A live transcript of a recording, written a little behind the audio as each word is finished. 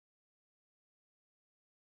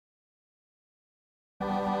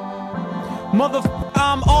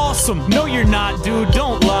I'm awesome. No, you're not, dude.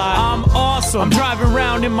 Don't lie. I'm awesome. I'm driving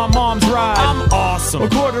around in my mom's ride. I'm awesome. A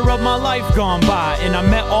quarter of my life gone by, and I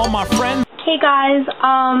met all my friends. Hey guys,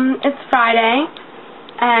 it's Friday,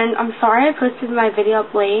 and I'm sorry I posted my video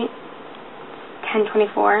up late.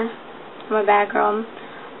 10:24. I'm a bad girl.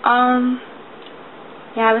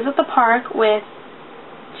 Yeah, I was at the park with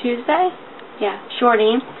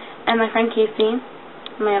Shorty, and my friend Casey,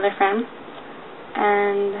 my other friend,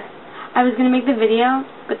 and I was gonna make the video,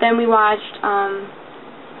 but then we watched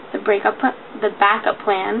the Backup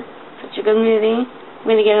Plan. Such a good movie. I'm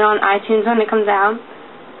gonna get it on iTunes when it comes out.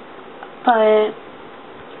 But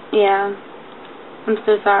yeah, I'm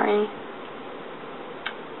so sorry.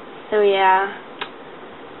 So yeah,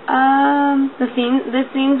 this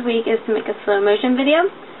theme's week is to make a slow motion video,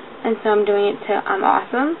 and so I'm doing it to I'm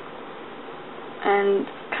Awesome, and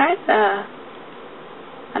kinda,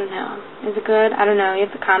 I don't know, is it good? I don't know. You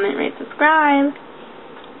have to comment, rate, subscribe.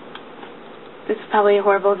 This is probably a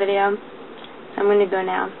horrible video, so I'm gonna go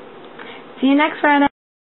now. See you next Friday.